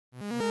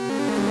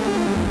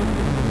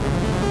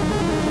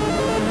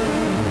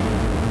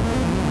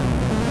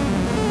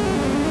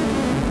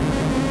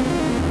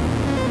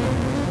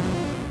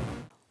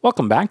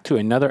Welcome back to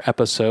another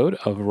episode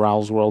of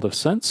Raul's World of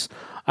Sense.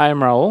 I am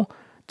Raul.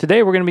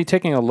 Today we're going to be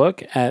taking a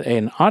look at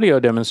an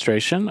audio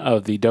demonstration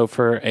of the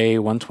Doepfer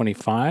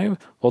A125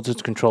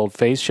 voltage-controlled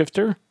phase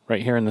shifter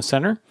right here in the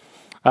center.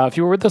 If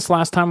you were with us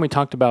last time, we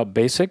talked about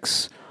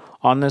basics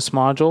on this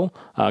module,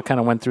 kind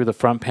of went through the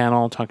front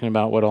panel, talking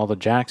about what all the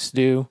jacks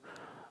do,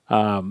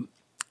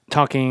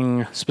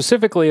 talking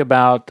specifically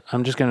about,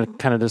 I'm just going to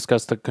kind of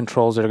discuss the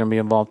controls that are going to be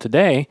involved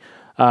today,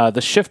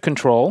 the shift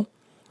control,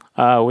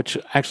 which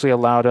actually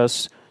allowed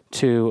us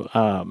to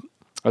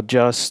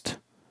adjust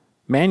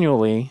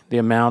manually the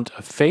amount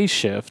of phase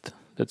shift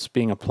that's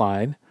being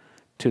applied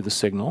to the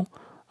signal.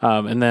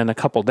 And then a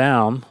couple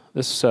down,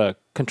 this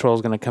control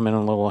is going to come in a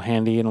little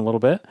handy in a little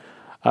bit.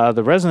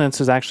 The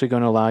resonance is actually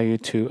going to allow you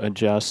to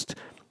adjust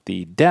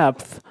the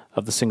depth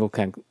of the signal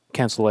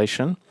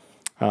cancellation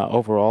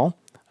overall.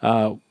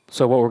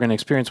 So what we're going to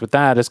experience with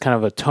that is kind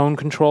of a tone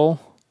control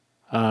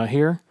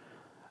here.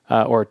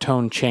 Or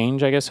tone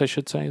change, I guess I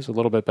should say, is a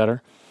little bit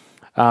better.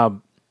 At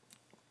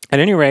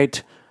any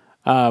rate,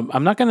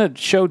 I'm not going to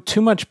show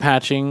too much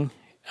patching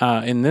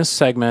in this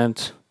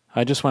segment.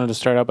 I just wanted to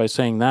start out by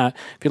saying that.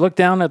 If you look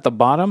down at the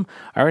bottom,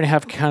 I already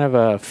have kind of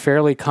a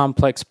fairly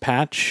complex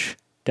patch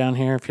down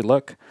here, if you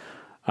look.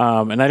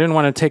 And I didn't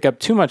want to take up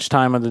too much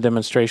time of the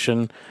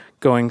demonstration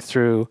going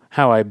through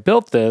how I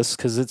built this,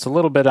 because it's a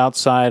little bit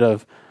outside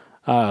of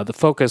the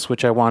focus,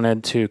 which I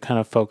wanted to kind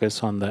of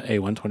focus on the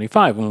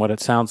A125 and what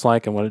it sounds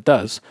like and what it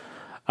does.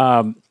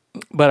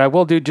 But I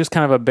will do just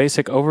kind of a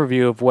basic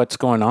overview of what's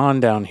going on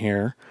down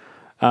here.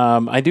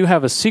 I do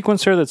have a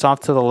sequencer that's off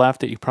to the left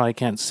that you probably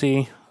can't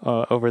see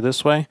over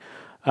this way.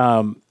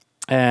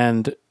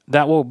 And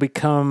that will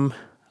become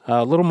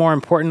a little more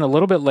important a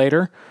little bit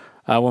later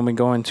when we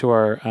go into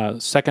our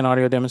second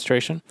audio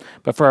demonstration.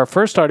 But for our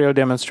first audio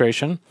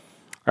demonstration,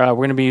 we're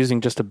going to be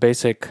using just a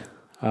basic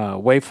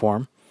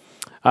waveform.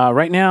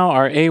 Right now,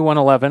 our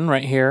A111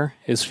 right here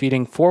is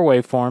feeding 4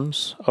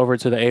 waveforms over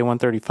to the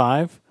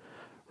A135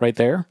 right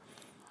there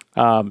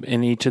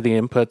in each of the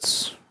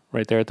inputs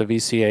right there at the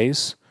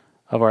VCAs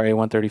of our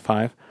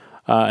A135.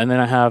 And then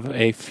I have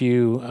a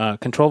few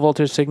control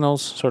voltage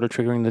signals sort of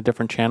triggering the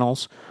different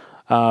channels.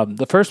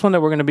 The first one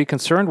that we're going to be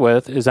concerned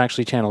with is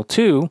actually channel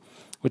 2,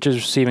 which is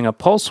receiving a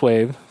pulse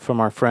wave from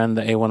our friend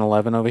the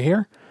A111 over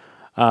here.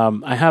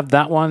 I have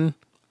that one.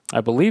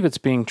 I believe it's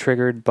being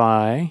triggered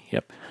by,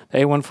 the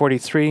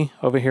A143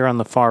 over here on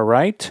the far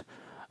right.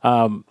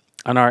 On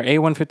our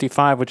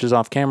A155, which is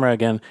off camera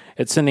again,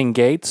 it's sending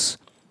gates,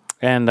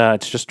 and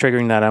it's just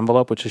triggering that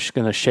envelope, which is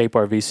going to shape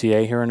our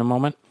VCA here in a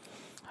moment.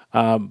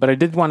 But I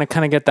did want to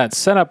kind of get that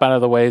setup out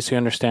of the way so you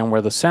understand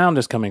where the sound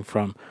is coming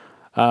from.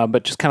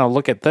 But just kind of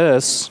look at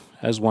this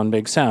as one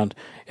big sound.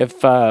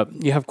 If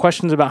you have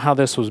questions about how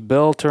this was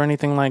built or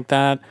anything like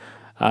that,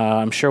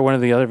 I'm sure one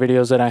of the other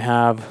videos that I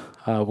have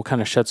will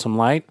kind of shed some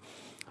light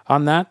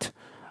on that.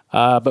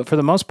 But for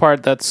the most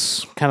part,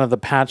 that's kind of the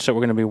patch that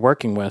we're going to be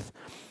working with.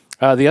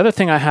 The other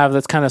thing I have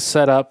that's kind of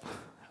set up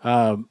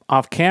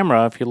off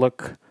camera, if you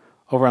look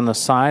over on the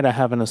side, I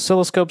have an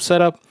oscilloscope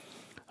set up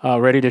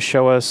ready to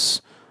show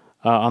us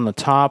on the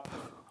top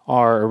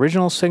our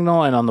original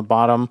signal and on the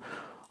bottom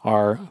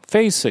our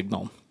phase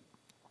signal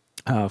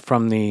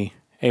from the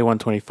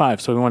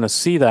A125. So we want to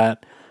see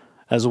that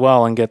as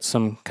well and get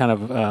some kind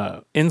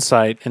of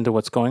insight into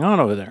what's going on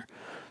over there.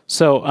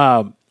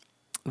 So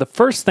the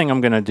first thing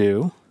I'm going to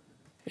do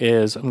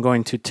is I'm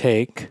going to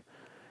take,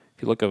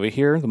 if you look over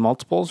here, the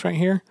multiples right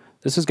here,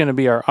 this is going to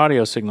be our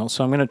audio signal.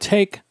 So I'm going to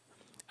take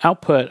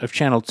output of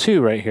channel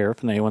 2 right here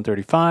from the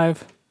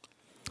A135,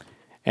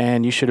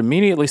 and you should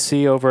immediately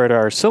see over at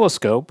our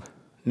oscilloscope,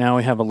 now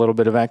we have a little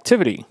bit of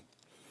activity,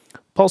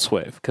 pulse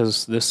wave,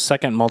 because this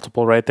second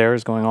multiple right there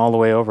is going all the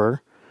way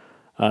over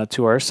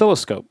to our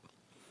oscilloscope.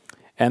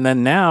 And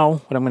then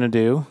now what I'm going to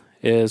do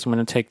is I'm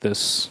going to take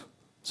this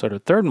sort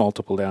of third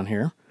multiple down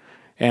here,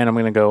 and I'm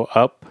going to go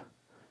up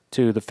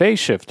to the phase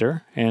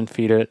shifter and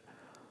feed it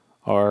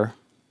our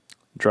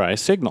dry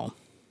signal.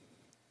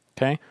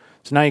 Okay,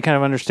 so now you kind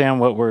of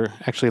understand what we're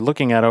actually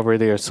looking at over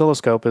the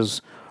oscilloscope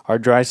is our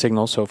dry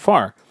signal so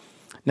far.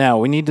 Now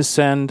we need to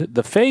send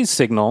the phase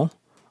signal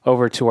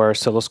over to our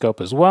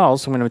oscilloscope as well,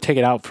 so I'm going to take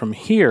it out from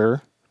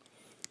here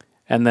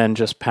and then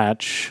just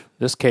patch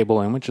this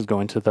cable in, which is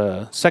going to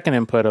the second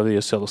input of the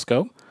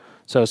oscilloscope.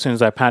 So as soon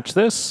as I patch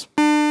this,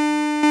 we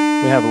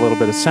have a little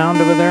bit of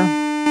sound over there.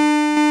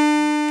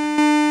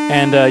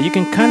 And you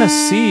can kind of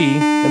see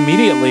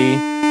immediately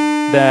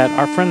that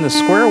our friend the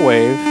square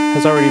wave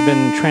has already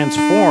been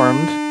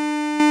transformed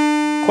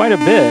quite a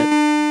bit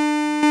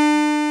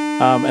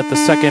at the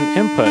second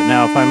input.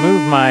 Now if I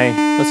move my,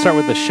 let's start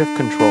with the shift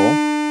control,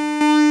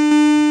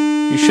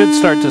 you should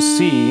start to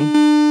see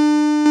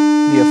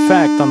the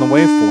effect on the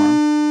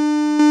waveform.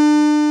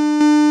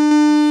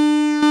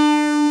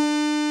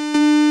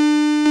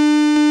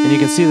 And you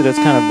can see that it's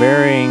kind of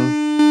varying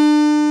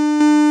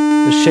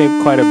the shape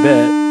quite a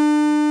bit.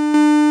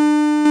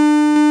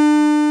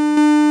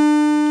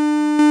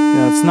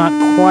 Now, it's not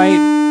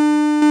quite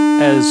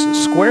as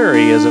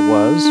squarey as it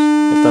was,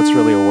 if that's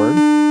really a word.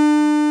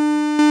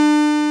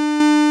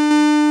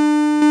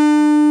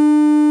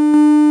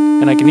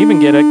 And I can even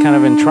get it kind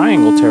of in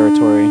triangle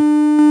territory.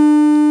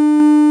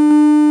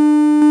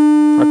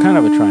 Or kind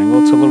of a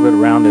triangle. It's a little bit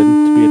rounded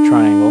to be a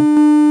triangle.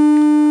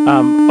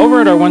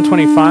 Over at our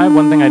 125,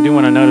 one thing I do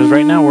want to note is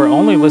right now we're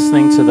only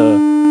listening to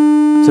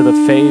the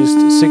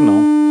phased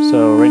signal.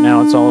 So right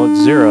now it's all at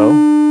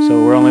 0.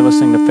 So we're only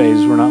listening to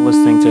phase. We're not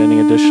listening to any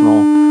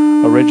additional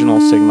original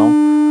signal,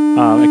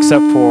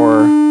 except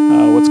for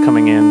what's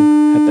coming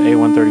in at the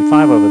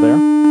A135 over there.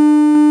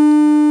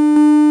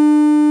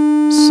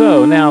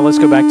 So now let's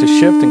go back to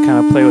shift and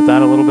kind of play with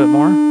that a little bit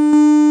more.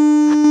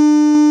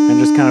 And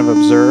just kind of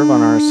observe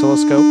on our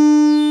oscilloscope.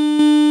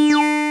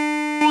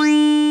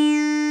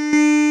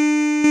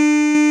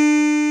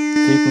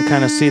 So you can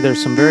kind of see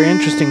there's some very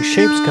interesting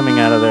shapes coming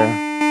out of there.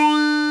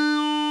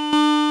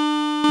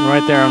 And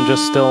right there I'm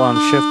just still on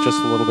shift just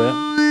a little bit.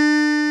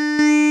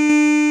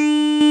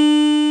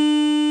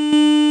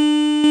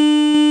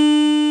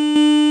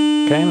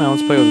 Okay, now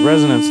let's play with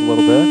resonance a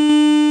little bit.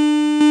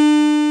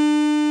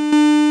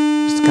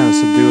 Just to kind of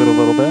subdue it a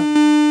little bit.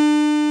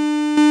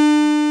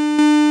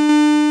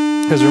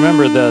 Because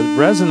remember, the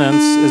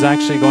resonance is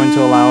actually going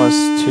to allow us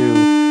to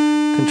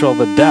control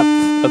the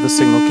depth of the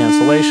signal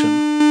cancellation.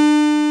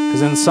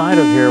 Because inside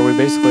of here, we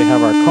basically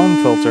have our comb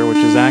filter, which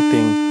is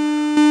acting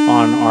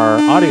on our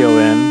audio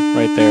in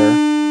right there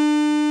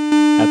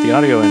at the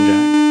audio in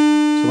jack.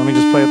 So let me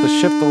just play with the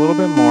shift a little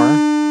bit more.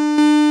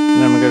 And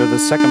then I'm going to go to the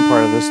second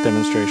part of this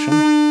demonstration.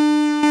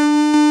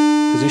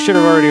 Because you should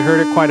have already heard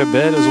it quite a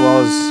bit, as well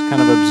as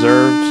kind of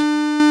observed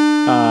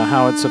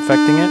how it's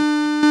affecting it.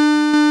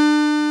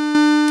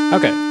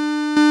 Okay,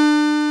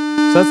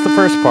 so that's the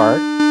first part.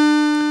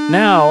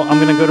 Now I'm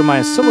going to go to my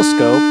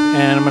oscilloscope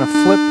and I'm going to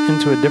flip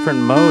into a different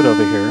mode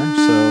over here.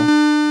 So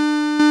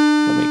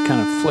let me kind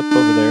of flip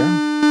over there.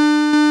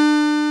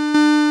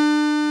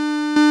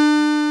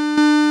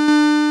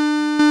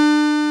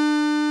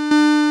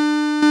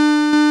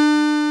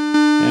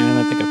 And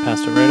I think I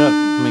passed it right up.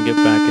 Let me get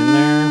back in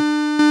there.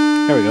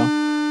 There we go.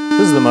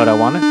 This is the mode I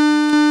wanted.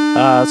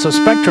 So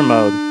spectrum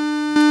mode.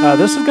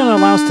 This is going to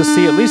allow us to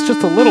see at least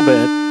just a little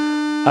bit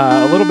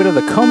of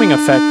the combing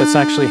effect that's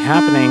actually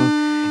happening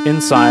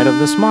inside of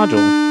this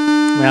module.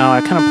 Now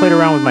I kind of played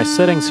around with my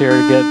settings here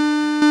to get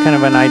kind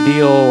of an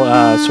ideal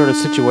sort of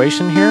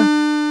situation here.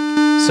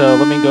 So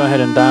let me go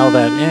ahead and dial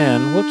that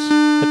in. Whoops,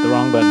 hit the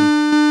wrong button.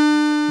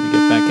 Let me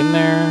get back in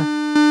there.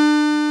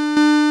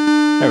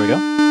 There we go.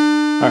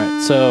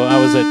 Alright, so I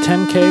was at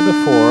 10K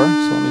before,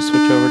 so let me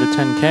switch over to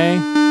 10K.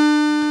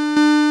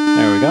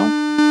 There we go.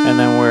 And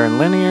then we're in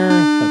linear,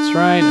 that's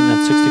right, and then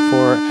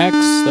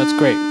 64X, that's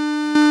great.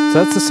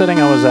 So that's the setting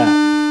I was at.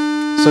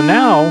 So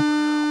now,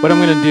 what I'm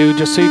going to do,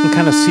 just so you can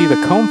kind of see the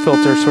comb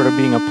filter sort of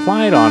being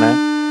applied on it,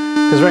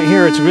 because right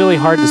here it's really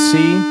hard to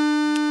see.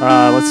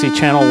 Let's see,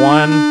 channel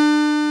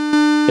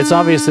 1. It's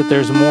obvious that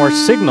there's more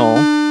signal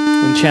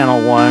in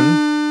channel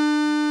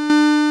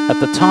 1 at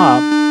the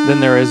top than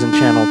there is in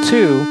channel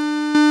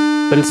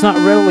 2, but it's not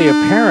readily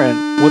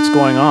apparent what's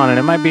going on, and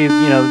it might be,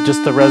 you know,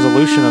 just the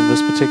resolution of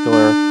this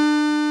particular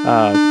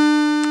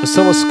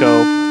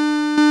oscilloscope.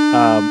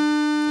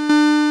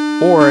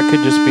 Or it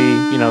could just be,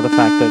 you know, the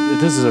fact that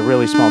this is a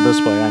really small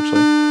display,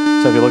 actually.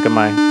 So if you look at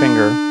my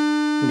finger,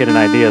 you get an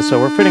idea. So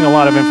we're fitting a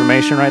lot of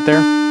information right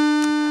there.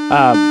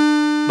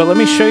 But let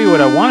me show you what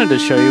I wanted to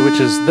show you,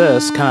 which is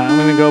this. I'm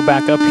going to go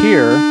back up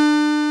here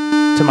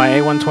to my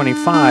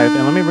A125,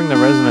 and let me bring the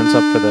resonance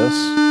up for this.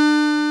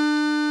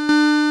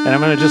 And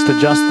I'm going to just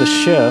adjust the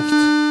shift.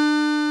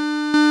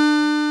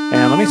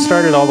 And let me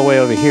start it all the way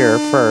over here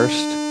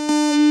first.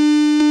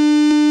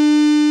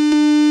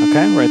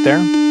 Okay, right there.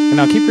 And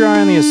now keep your eye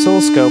on the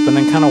oscilloscope and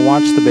then kind of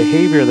watch the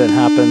behavior that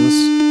happens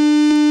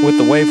with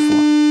the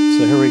waveform.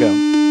 So here we go.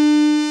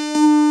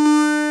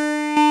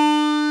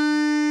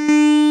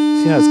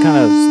 See how it's kind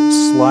of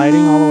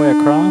sliding all the way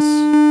across?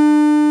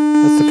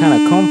 That's the kind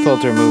of comb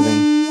filter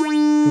moving.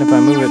 And if I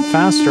move it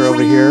faster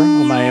over here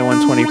on my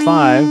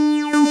A125,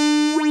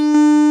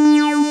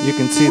 you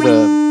can see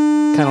the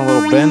kind of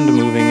little bend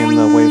moving in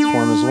the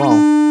waveform as well.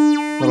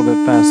 A little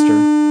bit faster.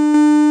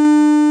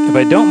 If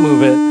I don't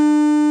move it,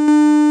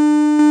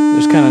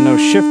 there's kind of no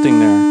shifting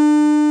there.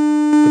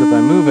 But if I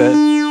move it,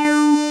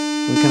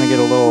 we kind of get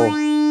a little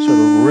sort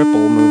of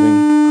ripple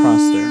moving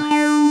across there.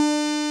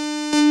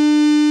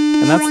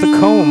 And that's the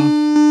comb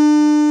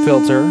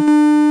filter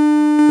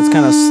that's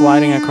kind of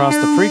sliding across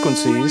the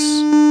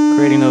frequencies,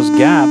 creating those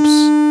gaps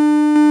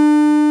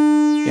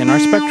in our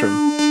spectrum.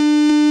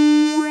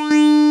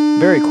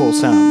 Very cool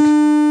sound.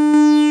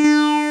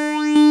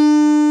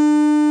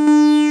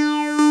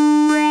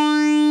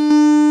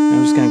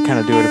 I'm just going to kind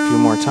of do it a few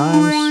more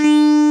times.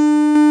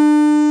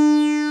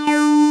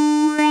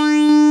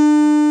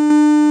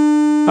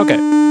 Okay,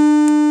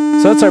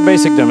 so that's our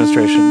basic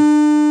demonstration.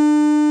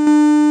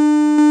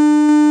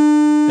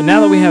 And now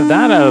that we have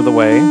that out of the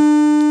way,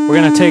 we're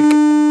going to take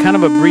kind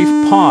of a brief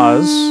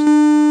pause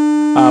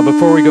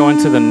before we go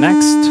into the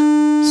next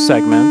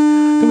segment.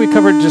 I think we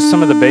covered just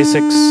some of the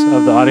basics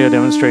of the audio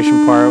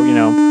demonstration part. You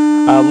know,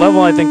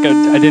 level, I think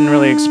I didn't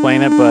really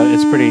explain it, but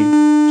it's pretty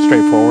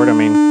straightforward. I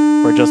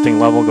mean, we're adjusting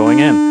level going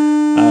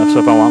in. So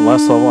if I want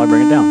less level, I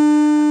bring it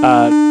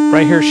down.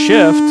 Right here,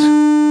 shift,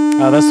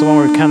 that's the one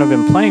we've kind of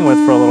been playing with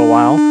for a little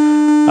while.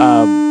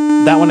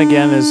 That one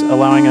again is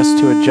allowing us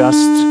to adjust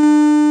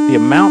the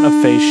amount of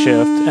phase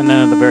shift, and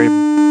then at the very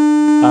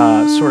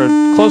sort of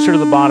closer to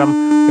the bottom,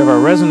 we have our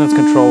resonance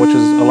control, which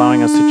is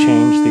allowing us to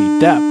change the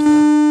depth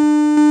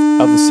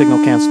of the signal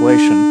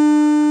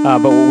cancellation.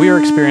 But what we are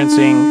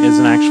experiencing is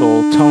an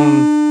actual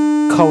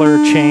tone color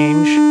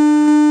change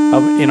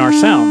in our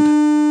sound.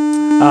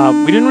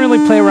 We didn't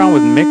really play around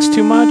with mix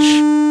too much.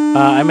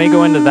 I may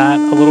go into that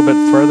a little bit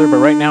further, but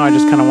right now I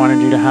just kind of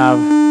wanted you to have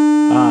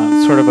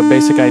sort of a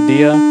basic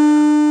idea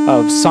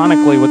of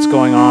sonically what's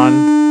going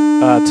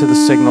on to the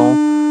signal,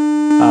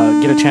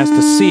 get a chance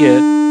to see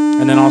it,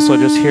 and then also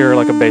just hear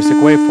like a basic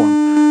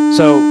waveform.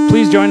 So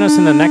please join us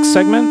in the next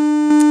segment.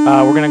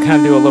 We're going to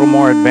kind of do a little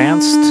more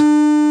advanced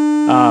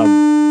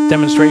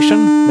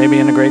demonstration, maybe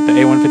integrate the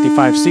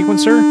A125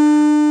 sequencer,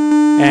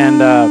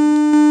 and I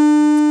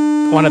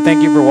want to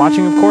thank you for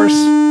watching, of course,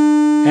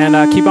 and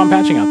keep on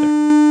patching out there.